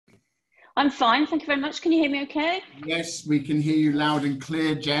I'm fine, thank you very much. Can you hear me okay? Yes, we can hear you loud and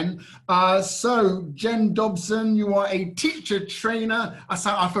clear, Jen. So, Jen Dobson, you are a teacher trainer. I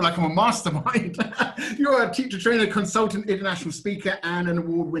feel like I'm a mastermind. You are a teacher trainer, consultant, international speaker, and an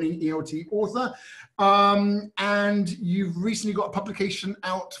award-winning ELT author. And you've recently got a publication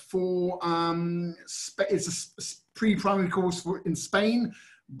out for, it's a pre-primary course in Spain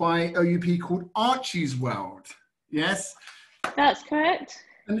by OUP called Archie's World. Yes? That's correct.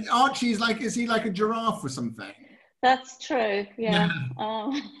 And Archie is he like a giraffe or something? That's true, yeah.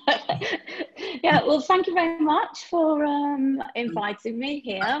 Yeah, well, thank you very much for inviting me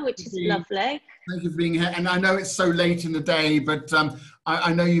here, which is lovely. Thank you for being here. And I know it's so late in the day, but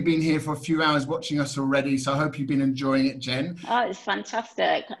I know you've been here for a few hours watching us already, so I hope you've been enjoying it, Jen. Oh, it's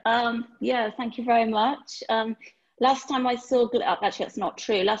fantastic. Yeah, thank you very much. Last time I saw Glenn, actually that's not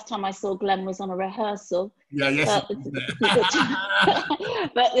true. Last time I saw Glenn was on a rehearsal. Yeah, yes.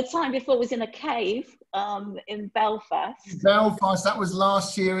 But the time before was in a cave in Belfast. Belfast, that was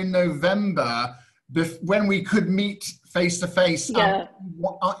last year in November, when we could meet face to face. Yeah.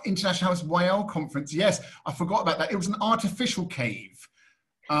 International House VYL conference. Yes, I forgot about that. It was an artificial cave.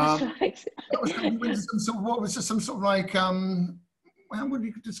 That's right. That was what was it? Some sort of like how would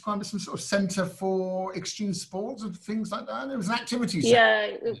you describe it? Some sort of centre for extreme sports and things like that. It was an activity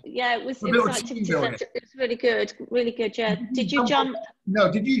centre. Yeah, it was an activity centre. It was really good. Yeah. Did you jump?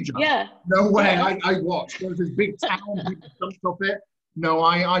 No, did you jump? Yeah. No way. Yeah. I watched. There was this big town. People jumped off it. No,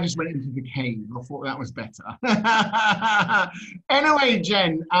 I just went into the cave. I thought that was better. Anyway,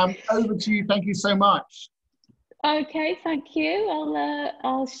 Jen, over to you. Thank you so much. Okay, thank you.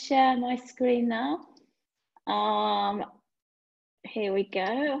 I'll share my screen now. Here we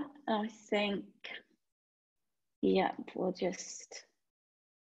go. I think, yeah,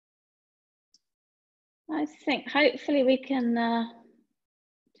 I think hopefully we can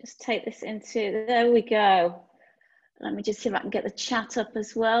just take this into, there we go. Let me just see if I can get the chat up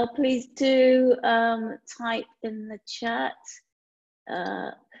as well. Please do type in the chat.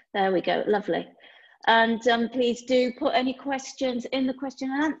 There we go, lovely. And please do put any questions in the question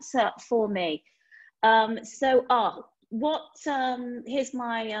and answer for me. Here's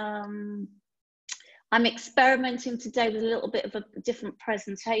my, I'm experimenting today with a little bit of a different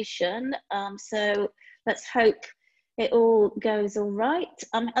presentation. So let's hope it all goes all right.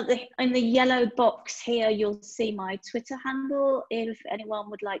 In the yellow box here, you'll see my Twitter handle if anyone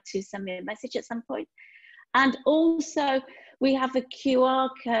would like to send me a message at some point. And also we have a QR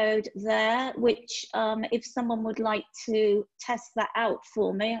code there, which if someone would like to test that out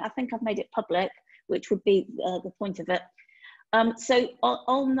for me, I think I've made it public, which would be the point of it. So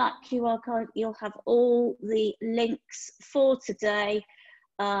on that QR code, you'll have all the links for today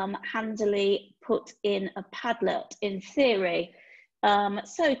handily put in a Padlet in theory.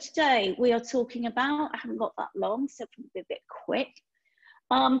 So today we are talking about, I haven't got that long, so it'll be a bit quick.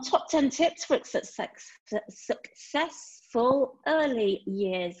 Top 10 tips for a successful early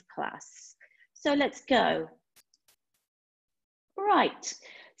years class. So let's go. Right,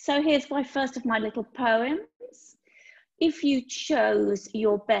 so here's my first of my little poems. If you chose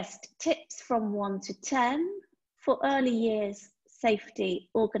your best tips from 1 to 10 for early years, safety,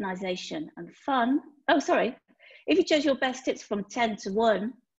 organisation and fun. Oh, sorry. If you chose your best tips from 10 to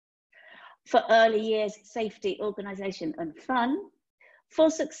 1 for early years, safety, organisation and fun, for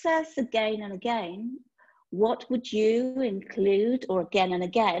success again and again, what would you include, or again and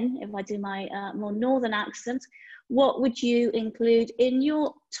again, if I do my more northern accent, what would you include in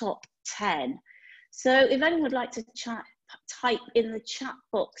your top 10? So if anyone would like to type in the chat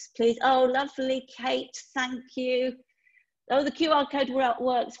box, please. Oh, lovely, Kate, thank you. Oh, the QR code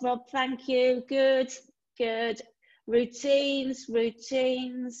works, Rob, thank you. Good. Routines,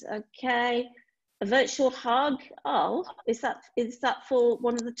 okay. A virtual hug. Oh, is that for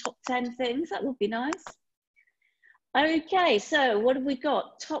one of the top 10 things? That would be nice. Okay, so what have we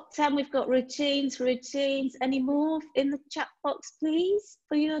got? Top 10, we've got routines. Any more in the chat box, please,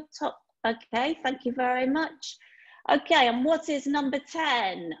 for your top? Okay, thank you very much. Okay, and what is number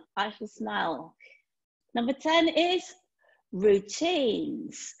 10? I shall smile. Number 10 is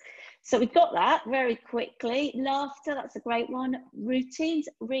routines. So we've got that very quickly. Laughter, that's a great one. Routines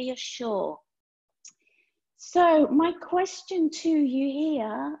reassure. So my question to you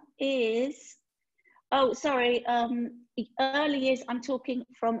here is, oh, sorry, early years, I'm talking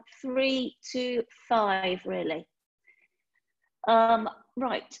from 3 to 5, really.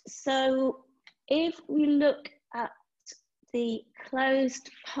 Right, so if we look at the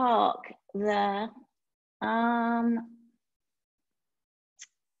closed park there,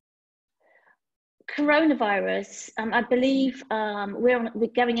 coronavirus, I believe we're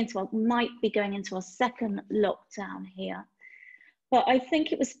might be going into our second lockdown here. But I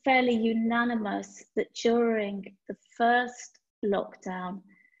think it was fairly unanimous that during the first lockdown,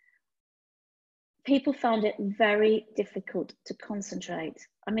 people found it very difficult to concentrate.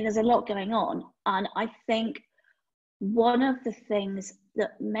 I mean, there's a lot going on. And I think one of the things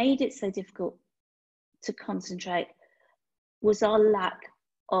that made it so difficult to concentrate was our lack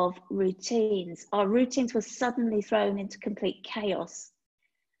of routines. Our routines were suddenly thrown into complete chaos.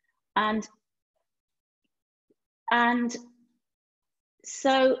 And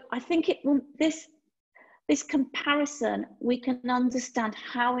so I think this comparison, we can understand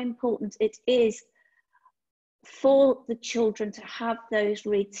how important it is for the children to have those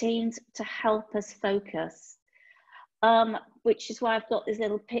routines to help us focus. Which is why I've got this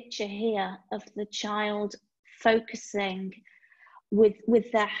little picture here of the child focusing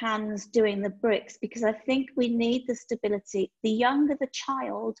with their hands doing the bricks, because I think we need the stability. The younger the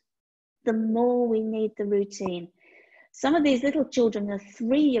child, the more we need the routine. Some of these little children, the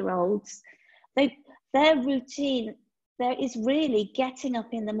 3-year-olds, their routine, there is really getting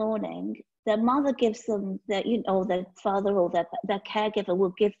up in the morning. Their mother gives them, or their father or their caregiver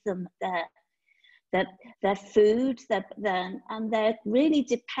will give them their food, and they're really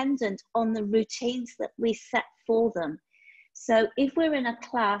dependent on the routines that we set for them. So if we're in a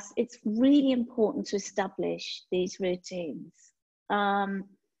class, it's really important to establish these routines. And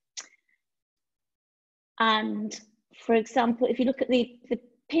for example, if you look at the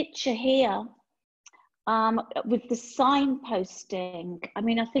picture here, with the signposting, I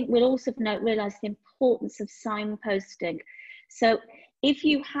mean, I think we'll also realise the importance of signposting. So if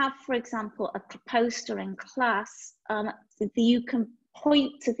you have, for example, a poster in class, you can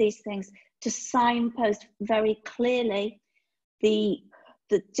point to these things to signpost very clearly the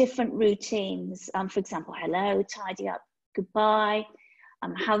different routines. For example, hello, tidy up, goodbye,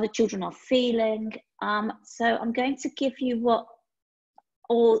 how the children are feeling. So I'm going to give you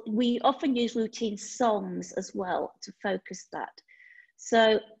or we often use routine songs as well to focus that.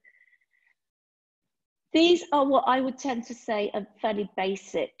 So these are what I would tend to say are fairly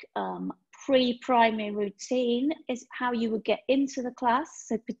basic. Pre-primary routine is how you would get into the class.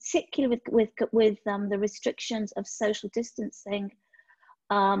 So particularly with the restrictions of social distancing,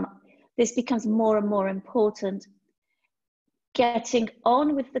 this becomes more and more important. Getting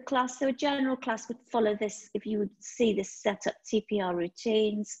on with the class, so a general class would follow this. If you would see this setup, TPR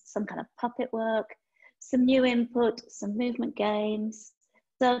routines, some kind of puppet work, some new input, some movement games,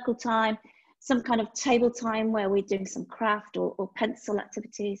 circle time, some kind of table time where we're doing some craft or pencil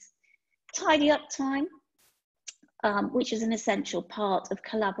activities, tidy up time, which is an essential part of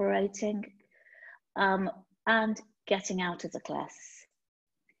collaborating, and getting out of the class.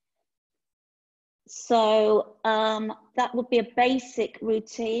 So that would be a basic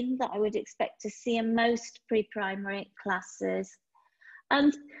routine that I would expect to see in most pre-primary classes.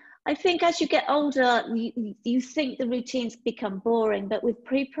 And I think as you get older, you think the routines become boring, but with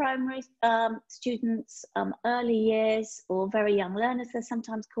pre-primary students, early years or very young learners, they're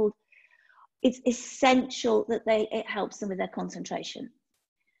sometimes called, it's essential that it helps them with their concentration.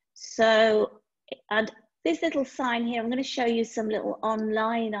 So, and this little sign here, I'm going to show you some little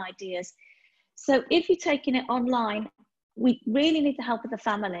online ideas. So if you're taking it online, we really need the help of the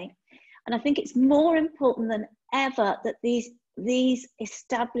family. And I think it's more important than ever that these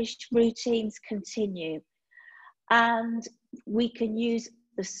established routines continue. And we can use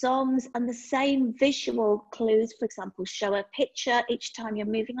the songs and the same visual clues. For example, show a picture each time you're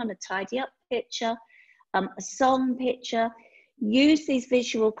moving on, a tidy up picture, a song picture. Use these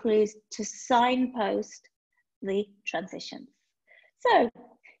visual clues to signpost the transitions. So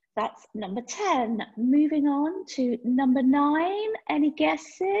that's number 10. Moving on to number 9. Any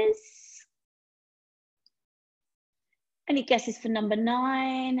guesses? Any guesses for number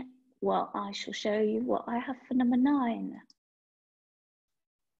 9? Well, I shall show you what I have for number 9.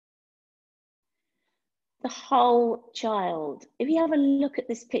 The whole child. If you have a look at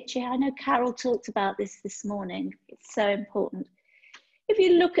this picture, I know Carol talked about this morning. It's so important. If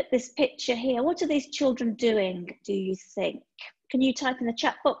you look at this picture here, what are these children doing, do you think? Can you type in the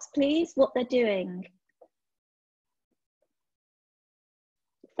chat box, please, what they're doing?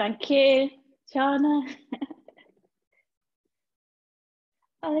 Thank you, Jana.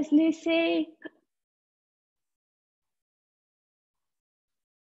 Oh, there's Lucy.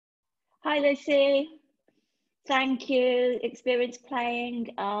 Hi, Lucy. Thank you. Experience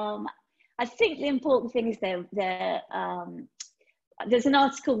playing. I think the important thing is there's an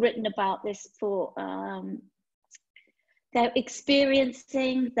article written about this for They're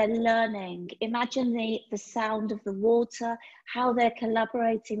experiencing, they're learning. Imagine the sound of the water, how they're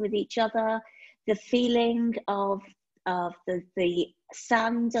collaborating with each other, the feeling of the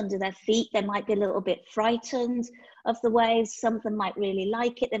sand under their feet. They might be a little bit frightened of the waves. Some of them might really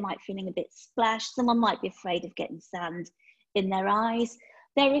like it. They might be feeling a bit splashed. Someone might be afraid of getting sand in their eyes.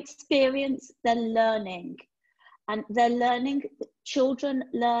 Their experience, they're learning. And they're learning, children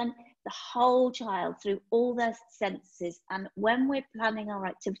learn the whole child through all their senses. And when we're planning our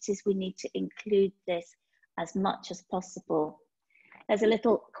activities, we need to include this as much as possible. There's a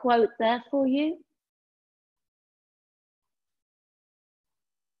little quote there for you.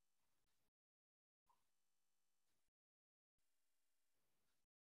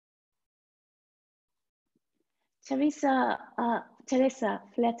 Teresa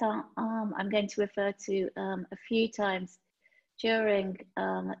Fleta, I'm going to refer to a few times during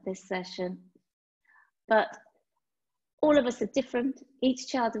this session, but all of us are different, each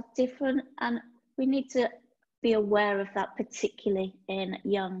child is different, and we need to be aware of that, particularly in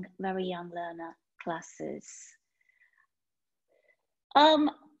young, very young learner classes.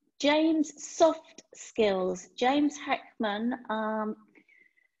 James, soft skills. James Heckman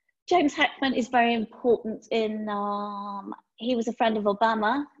is very important in, he was a friend of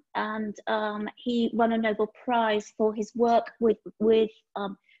Obama, and he won a Nobel Prize for his work with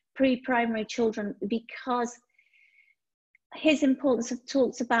pre-primary children, because his importance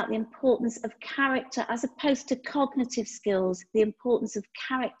talks about the importance of character as opposed to cognitive skills, the importance of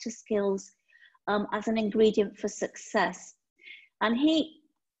character skills as an ingredient for success. And he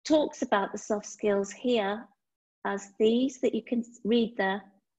talks about the soft skills here as these that you can read there.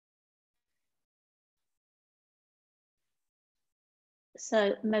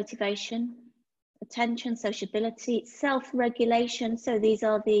 So motivation, attention, sociability, self-regulation. So these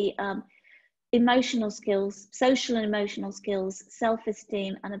are the emotional skills, social and emotional skills,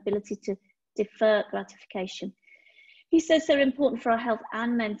 self-esteem, and ability to defer gratification. He says they're important for our health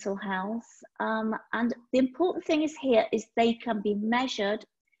and mental health. And the important thing is here is they can be measured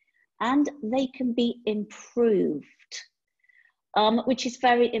and they can be improved, which is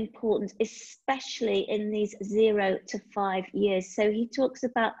very important, especially in these 0 to 5 years. So he talks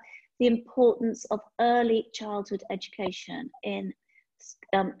about the importance of early childhood education in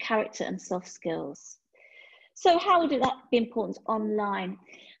character and soft skills. So how would that be important online?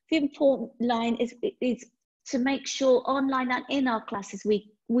 The important line is to make sure online and in our classes,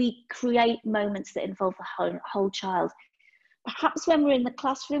 we create moments that involve the whole child. Perhaps when we're in the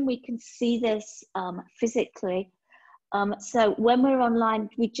classroom, we can see this physically. So when we're online,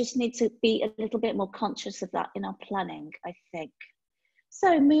 we just need to be a little bit more conscious of that in our planning, I think.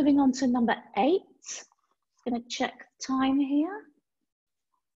 So moving on to number 8, I'm going to check time here.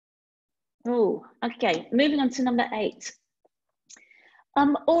 Oh, okay, moving on to number 8.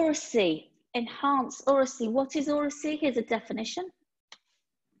 Oracy, enhance oracy. What is oracy? Here's a definition.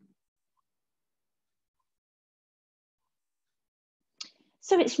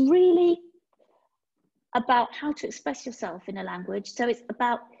 So it's really about how to express yourself in a language. So it's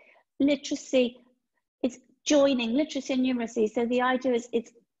about literacy, it's joining literacy and numeracy. So the idea is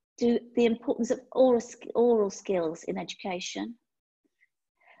it's the importance of oral skills in education.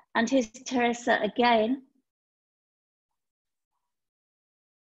 And here's Teresa again.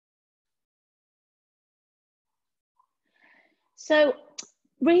 So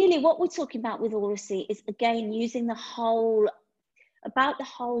really what we're talking about with oracy is, again, using the whole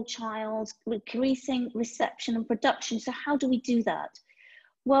child, increasing reception and production. So how do we do that?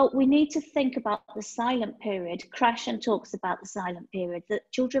 Well, we need to think about the silent period. Krashen talks about the silent period, that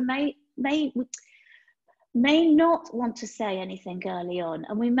children may not want to say anything early on.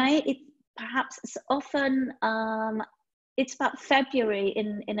 And we perhaps it's often, it's about February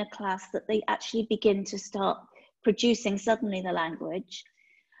in a class that they actually begin to start producing suddenly the language.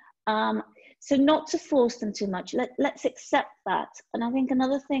 So not to force them too much, let's accept that. And I think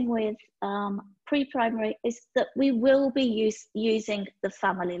another thing with pre-primary is that we will be using the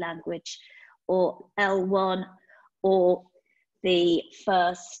family language, or L1, or the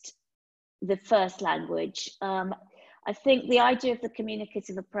first language. I think the idea of the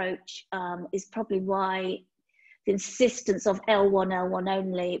communicative approach is probably why the insistence of L1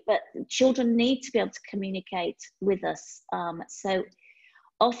 only, but children need to be able to communicate with us. So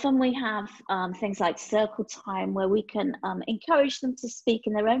often we have things like circle time where we can encourage them to speak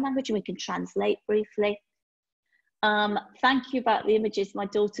in their own language, and we can translate briefly. Thank you about the images. My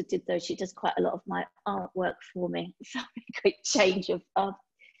daughter did those. She does quite a lot of my artwork for me. It's a great change of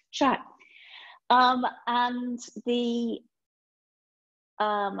track. And the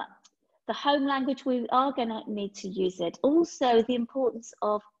the home language, we are going to need to use it. Also, the importance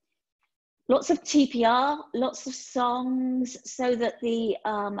of lots of TPR, lots of songs, so that the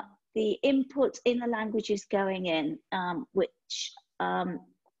input in the language is going in,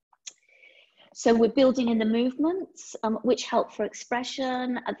 so we're building in the movements, which help for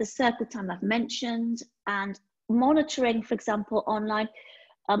expression, at the circle time I've mentioned, and monitoring, for example, online,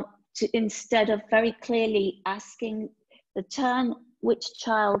 instead of very clearly asking the turn which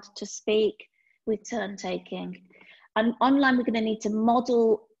child to speak, with turn taking. And online, we're going to need to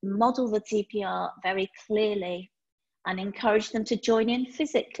model the TPR very clearly and encourage them to join in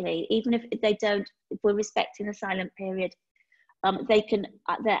physically, even if they don't, if we're respecting the silent period, they can,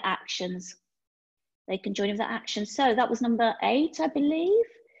 their actions, they can join in with their actions. So that was number 8, I believe.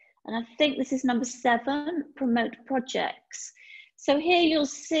 And I think this is number 7, promote projects. So here you'll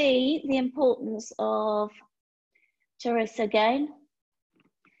see the importance of Teresa again.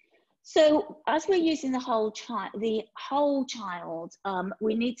 So as we're using the whole child,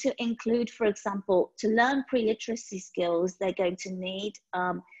 we need to include, for example, to learn pre-literacy skills, they're going to need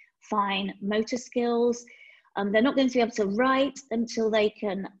fine motor skills. They're not going to be able to write until they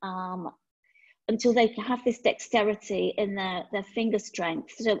can have this dexterity in their finger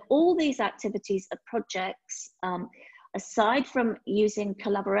strength. So all these activities are projects, aside from using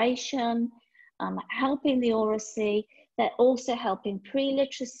collaboration, helping the oracy, they're also helping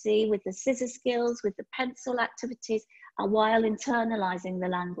pre-literacy with the scissor skills, with the pencil activities, while internalizing the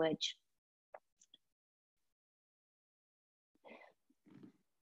language.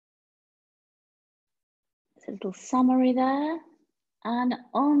 There's a little summary there. And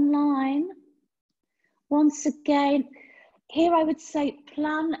online, once again, here I would say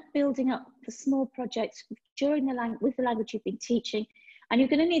plan building up the small projects during with the language you've been teaching, and you're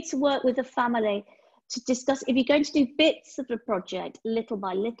going to need to work with the family to discuss, if you're going to do bits of the project little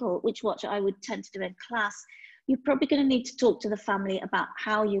by little, which what I would tend to do in class, you're probably going to need to talk to the family about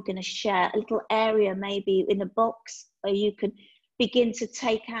how you're going to share a little area, maybe in a box, where you can begin to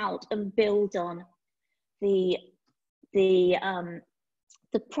take out and build on the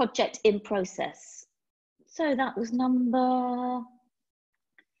project in process. So that was number, I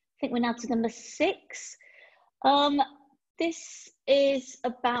think we're now to number 6. This is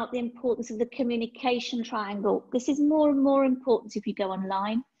about the importance of the communication triangle. This is more and more important if you go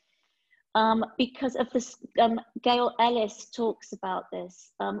online, because of this, Gail Ellis talks about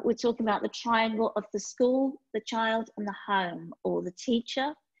this. We're talking about the triangle of the school, the child, and the home, or the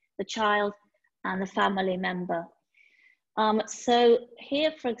teacher, the child, and the family member. So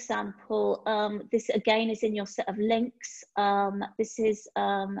here, for example, this again is in your set of links. This is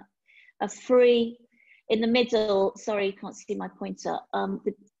a free, in the middle, sorry, you can't see my pointer,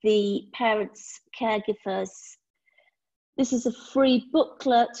 the parents, caregivers. This is a free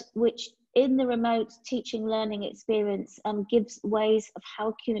booklet, which in the remote teaching learning experience gives ways of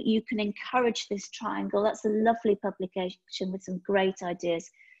how you can encourage this triangle. That's a lovely publication with some great ideas.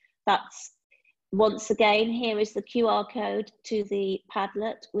 That's, once again, here is the QR code to the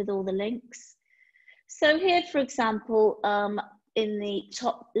Padlet with all the links. So here, for example, in the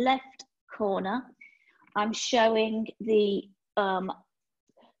top left corner, I'm showing the,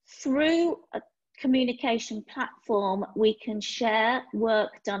 through a communication platform, we can share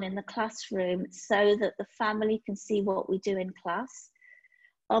work done in the classroom so that the family can see what we do in class.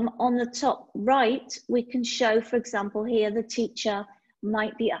 On the top right, we can show, for example, here the teacher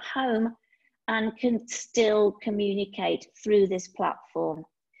might be at home and can still communicate through this platform.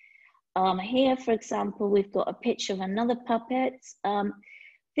 Here, for example, we've got a picture of another puppet.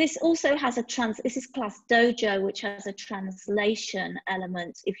 This also has a this is Class Dojo, which has a translation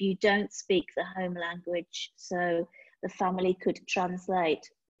element if you don't speak the home language, so the family could translate.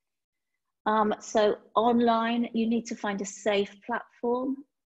 So online, you need to find a safe platform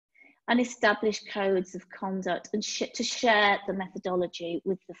and establish codes of conduct and to share the methodology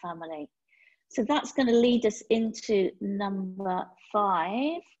with the family. So that's going to lead us into number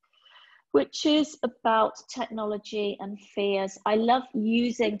 5, which is about technology and fears. I love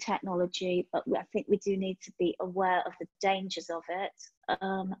using technology, but I think we do need to be aware of the dangers of it.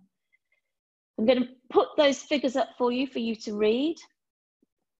 I'm going to put those figures up for you to read.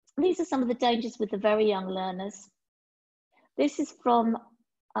 These are some of the dangers with the very young learners. This is from,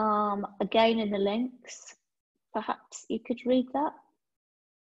 again, in the links. Perhaps you could read that.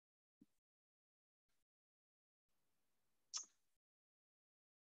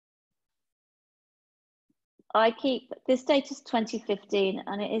 This data is 2015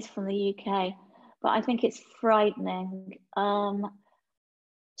 and it is from the UK, but I think it's frightening.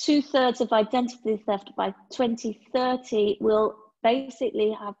 2/3 of identity theft by 2030 will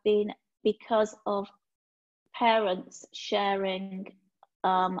basically have been because of parents sharing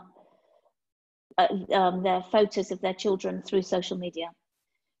their photos of their children through social media.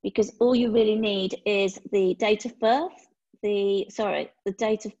 Because all you really need is the date of birth, the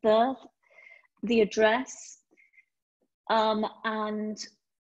date of birth, the address, and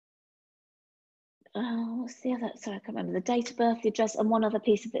what's the other? Sorry, I can't remember. The date of birth, the address, and one other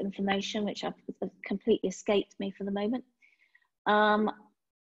piece of information which I've completely escaped me for the moment.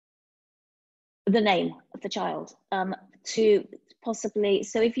 The name of the child, to possibly,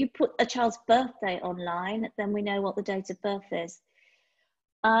 so if you put a child's birthday online, then we know what the date of birth is.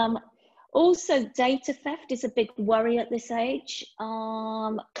 Also, data theft is a big worry at this age.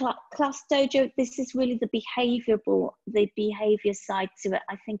 Class Dojo, this is really the behavior side to it.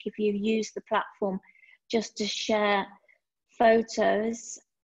 I think if you use the platform just to share photos,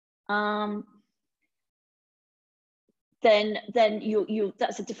 then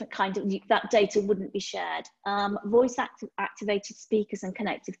that's a different kind of, that data wouldn't be shared. Voice activated speakers and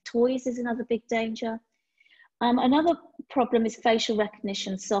connected toys is another big danger. Another problem is facial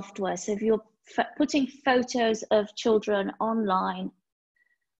recognition software. So if you're putting photos of children online,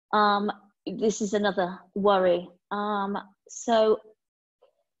 this is another worry. So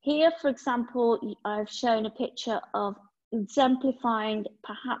here, for example, I've shown a picture of exemplifying,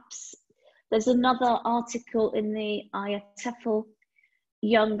 perhaps, there's another article in the IATEFL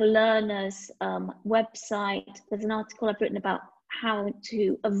Young Learners website. There's an article I've written about how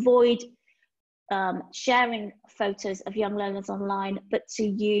to avoid sharing photos of young learners online, but to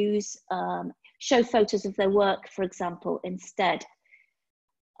use, show photos of their work, for example, instead.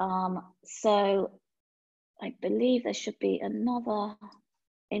 So I believe there should be another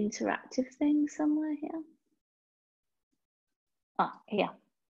interactive thing somewhere here. Here.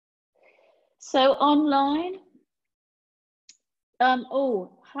 So online,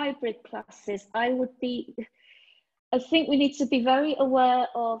 hybrid classes, I think we need to be very aware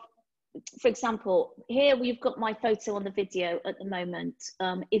of, for example, here we've got my photo on the video at the moment.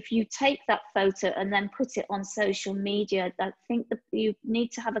 If you take that photo and then put it on social media, I think that you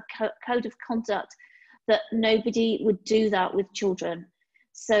need to have a code of conduct that nobody would do that with children.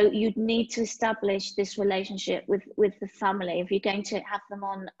 So you'd need to establish this relationship with the family if you're going to have them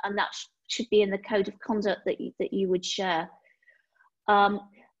on, and that should be in the code of conduct that you would share.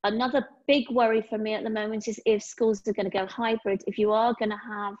 Another big worry for me at the moment is if schools are going to go hybrid. If you are going to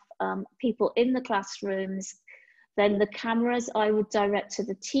have people in the classrooms, then the cameras I would direct to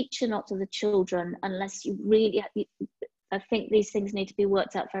the teacher, not to the children, unless you really, I think these things need to be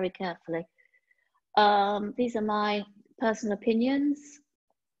worked out very carefully. These are my personal opinions.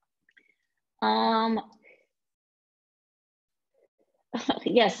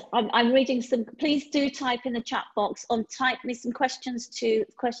 Yes, I'm reading some. Please do type in the chat box. Type me some questions to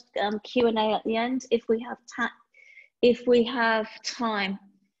Q&A at the end if we have time.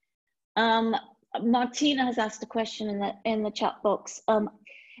 Martina has asked a question in the chat box.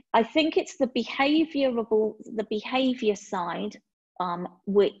 I think it's the behavior side,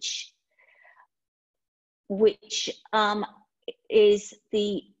 which is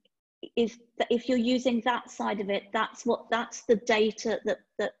the. If you're using that side of it, that's the data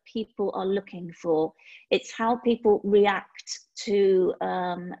that people are looking for. It's how people react to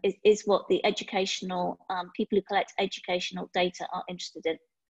is what the educational people who collect educational data are interested in.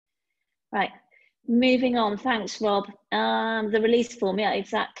 Right, moving on. Thanks, Rob. The release form, yeah,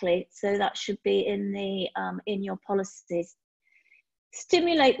 exactly. So that should be in the in your policies.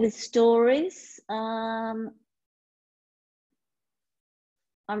 Stimulate with stories.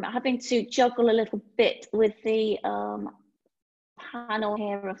 I'm having to juggle a little bit with the panel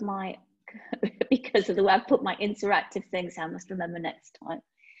here of my, because of the way I've put my interactive things, I must remember next time.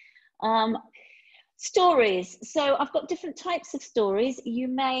 Stories. So I've got different types of stories. You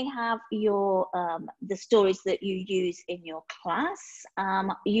may have your, the stories that you use in your class.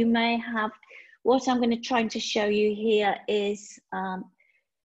 You may have, what I'm going to try to show you here is,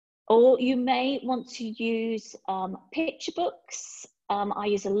 or you may want to use picture books. I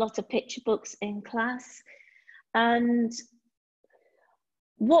use a lot of picture books in class, and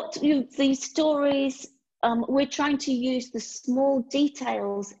these stories, we're trying to use the small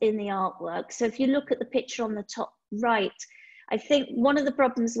details in the artwork. So if you look at the picture on the top right, I think one of the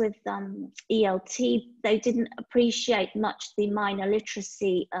problems with ELT, they didn't appreciate much the minor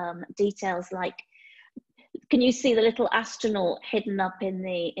literacy details, like, can you see the little astronaut hidden up in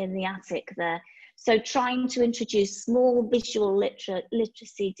the attic there? So trying to introduce small visual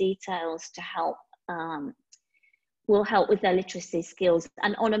literacy details to help, will help with their literacy skills.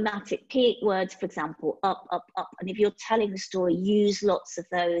 And onomatopoeic words, for example, up, up, up. And if you're telling the story, use lots of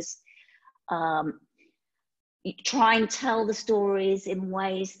those You try and tell the stories in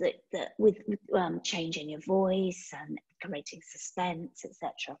ways that with changing your voice and creating suspense,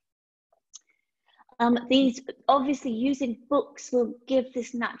 etc. These, obviously, using books will give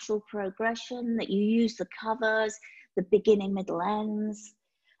this natural progression, that you use the covers, the beginning, middle, ends,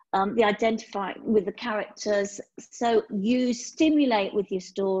 the identify with the characters. So you stimulate with your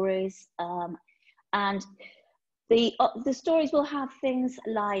stories, and the stories will have things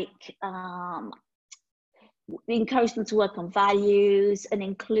like encourage them to work on values and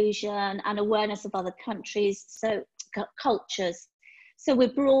inclusion and awareness of other countries, so cultures. So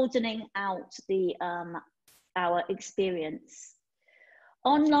we're broadening out the our experience.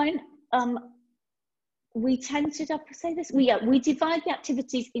 Online, we tend to say this. We divide the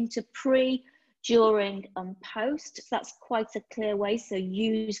activities into pre, during, and post. So that's quite a clear way. So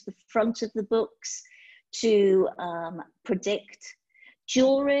use the front of the books to predict.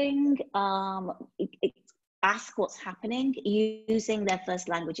 During, ask what's happening, using their first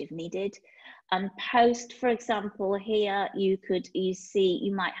language if needed. And post, for example, here you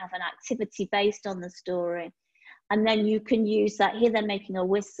might have an activity based on the story, and then you can use that. Here they're making a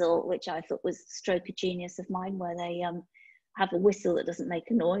whistle, which I thought was stroke of genius of mine, where they have a whistle that doesn't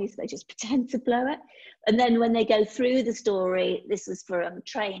make a noise, they just pretend to blow it. And then when they go through the story, this was for a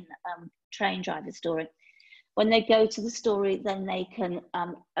train driver story. When they go to the story, then they can,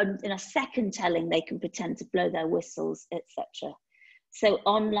 in a second telling, they can pretend to blow their whistles, etc. So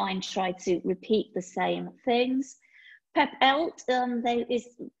online, try to repeat the same things. PepElt,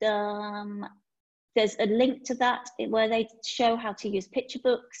 there's a link to that where they show how to use picture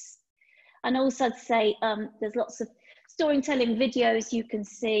books. And also I'd say there's lots of storytelling videos you can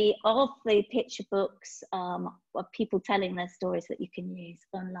see of the picture books of people telling their stories that you can use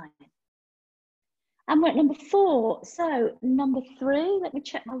online. And we're at number 4. So number 3, let me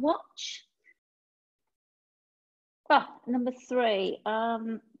check my watch. Number 3.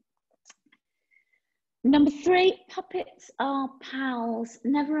 Number 3, puppets are pals.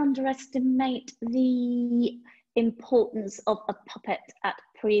 Never underestimate the importance of a puppet at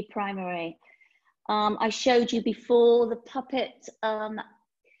pre-primary. I showed you before the puppet,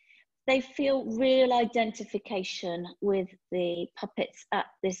 they feel real identification with the puppets at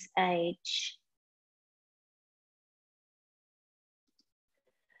this age.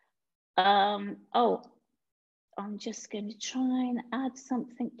 I'm just going to try and add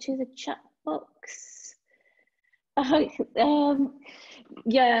something to the chat box.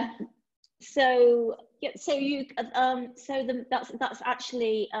 Yeah. So yeah. So you.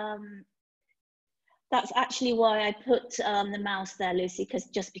 That's actually why I put the mouse there, Lucy,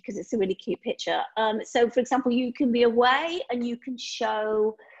 because it's a really cute picture. So for example, you can be away and you can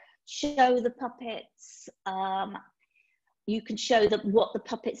show the puppets. You can show them what the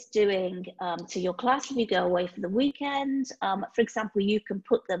puppet's doing to your class if you go away for the weekend. For example, you can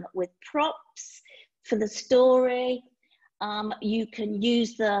put them with props for the story. You can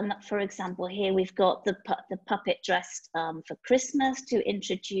use them, for example, here we've got the puppet dressed for Christmas to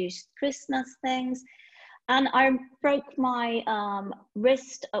introduce Christmas things. And I broke my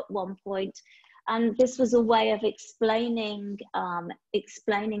wrist at one point, and this was a way of explaining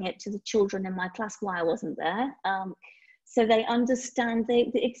it to the children in my class why I wasn't there. So they understand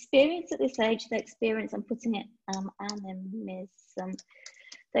the experience at this age, the experience, I'm putting it animism,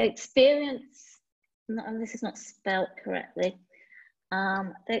 the experience, and this is not spelled correctly,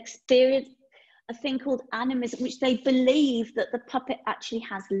 they experience a thing called animism, which they believe that the puppet actually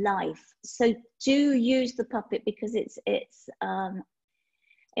has life. So do use the puppet because it's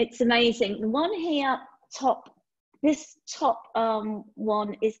amazing. The one here, this top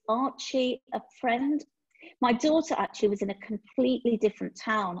one is Archie, a friend. My daughter actually was in a completely different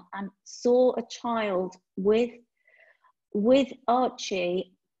town and saw a child with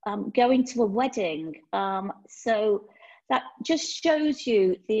Archie going to a wedding. So that just shows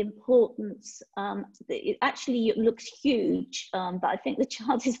you the importance. It looks huge, but I think the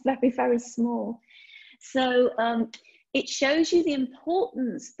child is very, very small. So it shows you the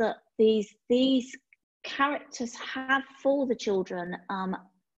importance that these characters have for the children.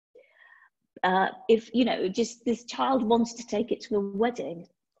 If just this child wants to take it to a wedding.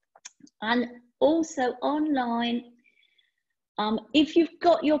 And also online, if you've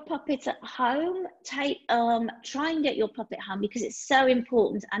got your puppet at home, try and get your puppet home, because it's so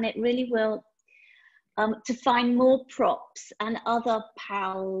important, and it really will to find more props and other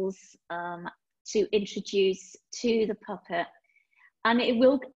pals to introduce to the puppet. And it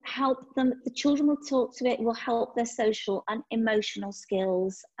will help them, the children will talk to it, will help their social and emotional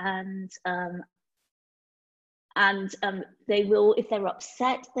skills, and And they will, if they're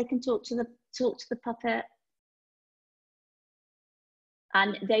upset, they can talk to the puppet.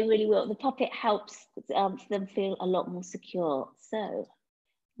 And they really will. The puppet helps them feel a lot more secure. So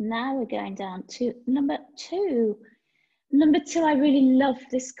now we're going down to number 2. Number 2, I really love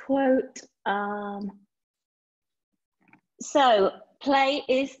this quote. So play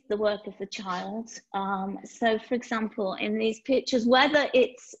is the work of the child. So for example, in these pictures, whether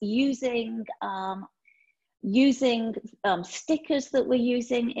it's using stickers that we're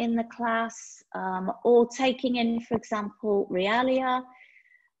using in the class, or taking in, for example, realia,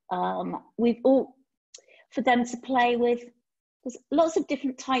 we've all, for them to play with. There's lots of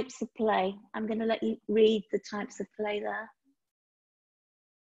different types of play. I'm going to let you read the types of play there.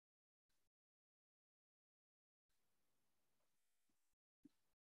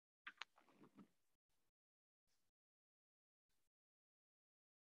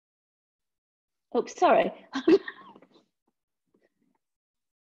 Oh, sorry.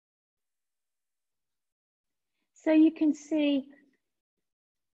 So you can see,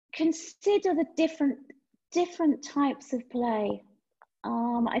 consider the different types of play.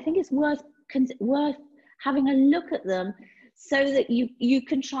 I think it's worth having a look at them so that you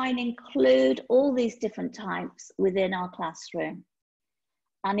can try and include all these different types within our classroom.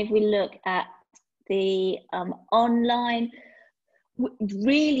 And if we look at the online,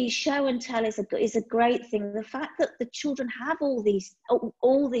 really show and tell is a great thing. The fact that the children have all these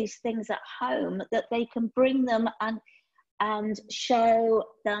things at home, that they can bring them and show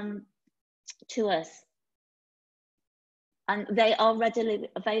them to us. And they are readily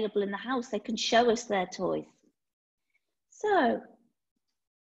available in the house. They can show us their toys. So,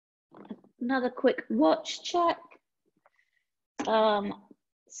 another quick watch check.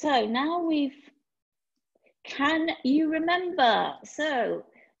 So now can you remember? So,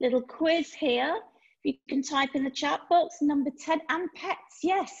 little quiz here. You can type in the chat box, number 10, and pets,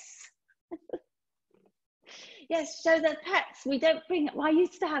 yes. Yes, show their pets. We don't bring, well, I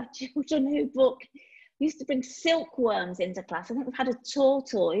used to have children who used to bring silkworms into class. I think we've had a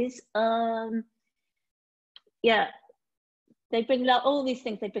tortoise. Yeah, they bring all these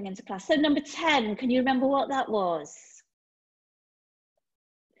things they bring into class. So number 10, can you remember what that was?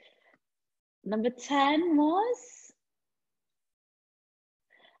 Number 10 was?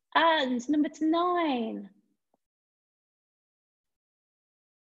 And number 9.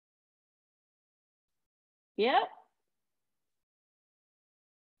 Yep.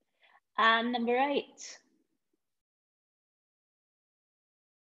 And number 8.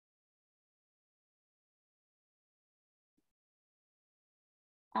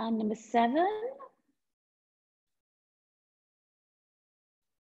 And number 7.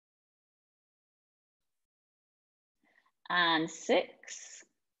 And 6.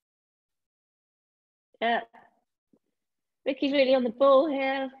 Yeah. Ricky's really on the ball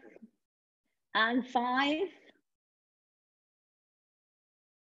here. And 5.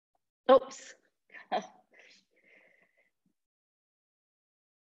 Oops.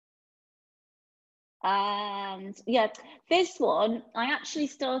 And yeah, this one, I actually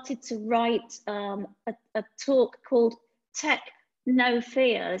started to write a talk called Tech No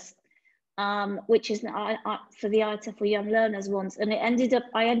Fears, which is for the ITEF for Young Learners once, and I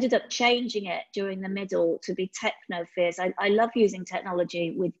ended up changing it during the middle to be Tech No Fears. I love using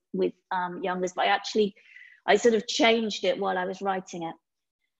technology with youngers, but I sort of changed it while I was writing it.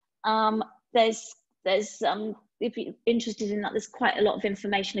 There's if you're interested in that, there's quite a lot of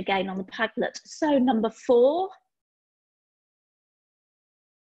information again on the Padlet. So number 4,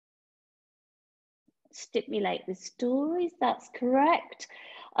 stimulate with stories, that's correct.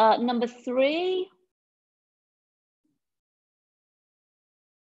 Number 3,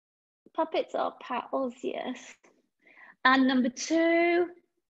 puppets are pals, yes. And number 2,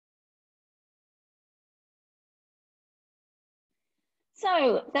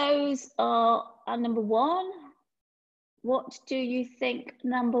 so those are number 1. What do you think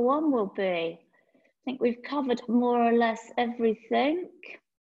number 1 will be? I think we've covered more or less everything.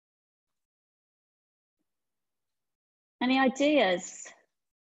 Any ideas?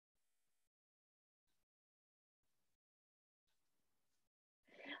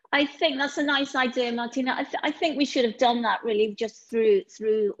 I think that's a nice idea, Martina. I think we should have done that really just through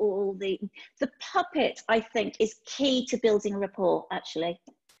all the puppet. I think is key to building rapport. Actually,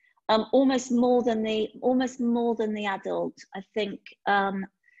 almost more than the adult. I think the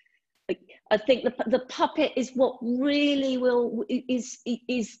puppet is what really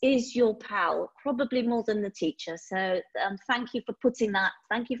is your pal, probably more than the teacher. So thank you for putting that.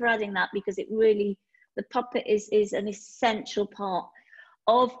 Thank you for adding that, because it really, the puppet is an essential part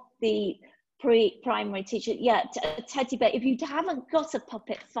of the Primary teacher, yeah, a teddy bear. If you haven't got a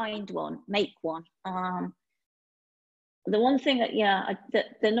puppet, find one, make one. The one thing that, that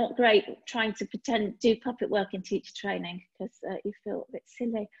they're not great trying to do puppet work in teacher training, because you feel a bit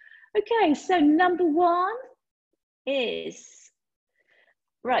silly. Okay, so number one is,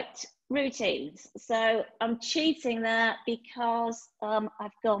 right, routines. So I'm cheating there because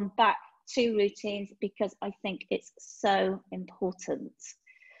I've gone back to routines because I think it's so important.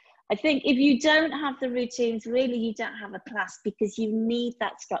 I think if you don't have the routines, really you don't have a class, because you need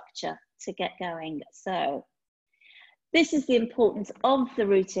that structure to get going. So this is the importance of the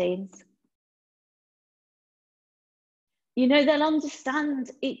routines. You know, they'll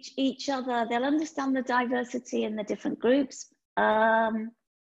understand each other. They'll understand the diversity in the different groups.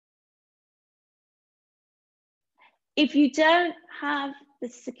 If you don't have the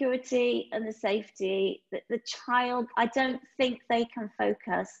security and the safety, the child, I don't think they can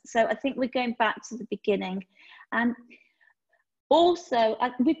focus. So I think we're going back to the beginning. And also,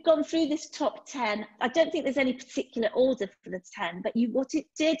 we've gone through this top 10. I don't think there's any particular order for the 10, but what it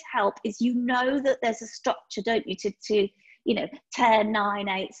did help is, you know, that there's a structure, don't you, to you know, 10, 9,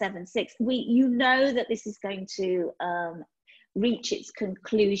 8, 7, 6. You know that this is going to reach its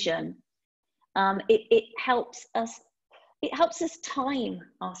conclusion. It helps us. It helps us time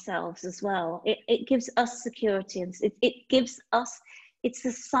ourselves as well. It gives us security, and it gives us. It's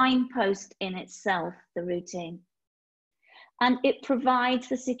a signpost in itself, the routine. And it provides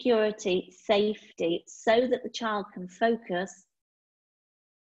the security, safety, so that the child can focus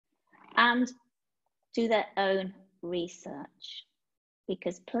and do their own research,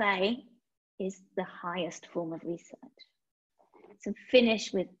 because play is the highest form of research. So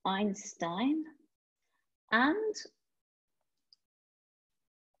finish with Einstein and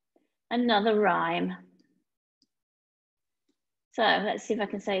another rhyme. So let's see if I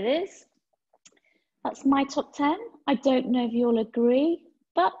can say this. That's my top 10. I don't know if you'll agree,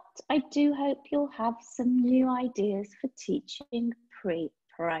 but I do hope you'll have some new ideas for teaching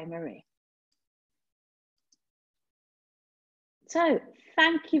pre-primary. So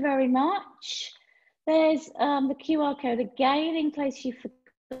thank you very much. There's the QR code again, in case you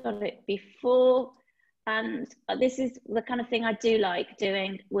forgot it before. And this is the kind of thing I do like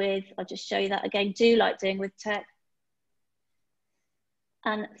doing with, I'll just show you that again, do like doing with tech.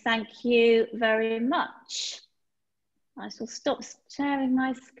 And thank you very much. I shall stop sharing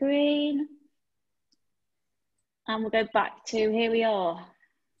my screen. And we'll go back to, here we are.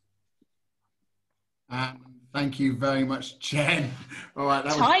 Thank you very much, Jen. All right,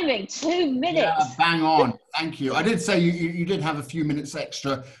 that timing, 2 minutes. Yeah, bang on. Thank you. I did say you did have a few minutes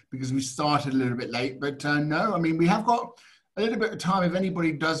extra because we started a little bit late, but no, I mean, we have got a little bit of time if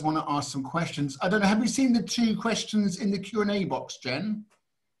anybody does want to ask some questions. I don't know, have you seen the 2 questions in the Q&A box, Jen?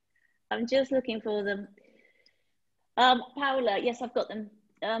 I'm just looking for them. Paola, yes, I've got them.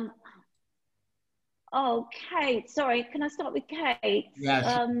 Oh, Kate, sorry, can I start with Kate? Yes.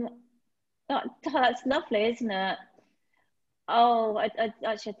 Oh, that's lovely, isn't it? Oh, actually,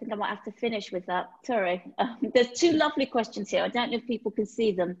 I think I might have to finish with that. Sorry. There's 2 lovely questions here. I don't know if people can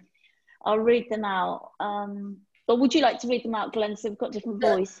see them. I'll read them out. But would you like to read them out, Glenn, so we've got different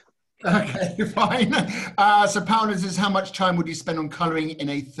voice? Okay, fine. So Paola says, how much time would you spend on colouring in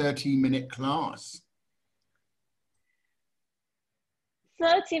a 30-minute class?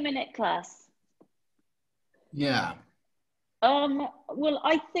 30-minute class. Yeah. Well,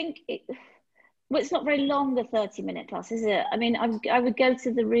 I think well, it's not very long, the 30-minute class, is it? I mean, I would go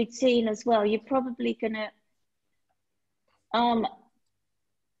to the routine as well. You're probably gonna, I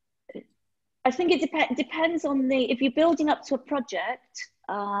think it depends on if you're building up to a project.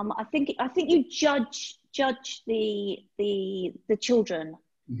 I think you judge the children,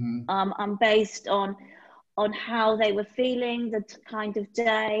 and based on how they were feeling, the kind of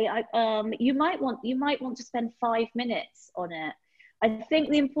day. You might want to spend 5 minutes on it. I think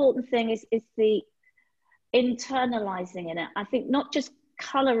the important thing is the internalizing in it. I think not just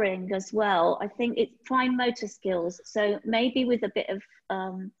coloring as well. I think it's fine motor skills. So maybe with a bit of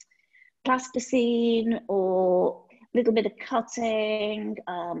plasticine or a little bit of cutting,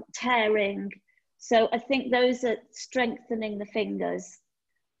 tearing. So I think those are strengthening the fingers.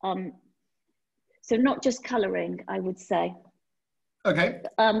 So not just coloring, I would say. Okay.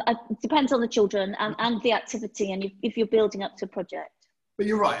 It depends on the children and the activity, and if you're building up to a project. But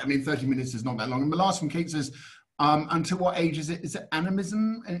you're right. I mean, 30 minutes is not that long. And the last one, Kate says, until what age is it? Is it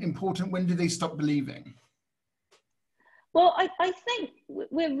animism important? When do they stop believing? Well, I think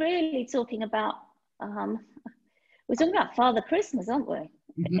we're really talking about, we're talking about Father Christmas, aren't we?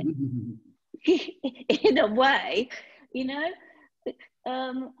 In a way, you know.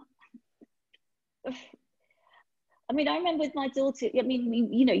 I mean, I remember with my daughter, I mean, we,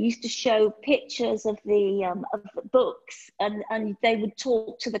 you know, used to show pictures of the books, and they would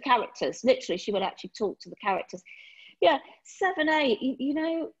talk to the characters. Literally, she would actually talk to the characters. Yeah, 7, 8, you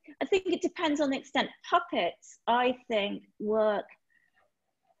know, I think it depends on the extent. Puppets, I think, work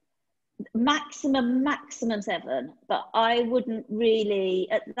maximum 7, but I wouldn't really,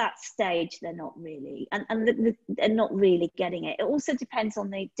 at that stage, they're not really, and they're not really getting it. It also depends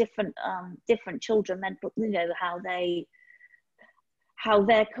on the different children, you know, how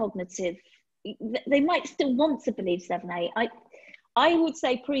their cognitive, they might still want to believe 7, 8. I would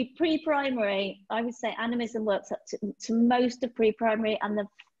say pre-primary, I would say animism works up to most of pre-primary, and the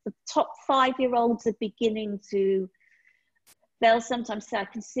top 5-year-olds are beginning to, they'll sometimes say, I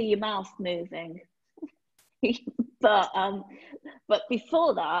can see your mouth moving. but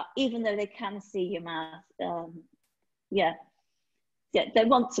before that, even though they can see your mouth, yeah, they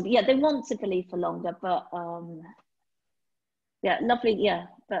want to believe for longer, but yeah, lovely, yeah,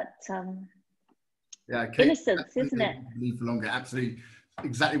 but yeah, okay. Innocence, isn't it? Believe for longer, absolutely,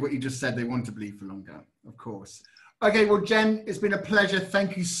 exactly what you just said. They want to believe for longer, of course. Okay, well, Jen, it's been a pleasure.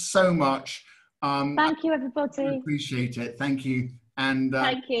 Thank you so much. Thank you, everybody. I appreciate it. Thank you. And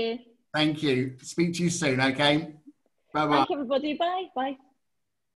thank you. Thank you. Speak to you soon, okay? Bye-bye. Thank you, everybody. Bye. Bye.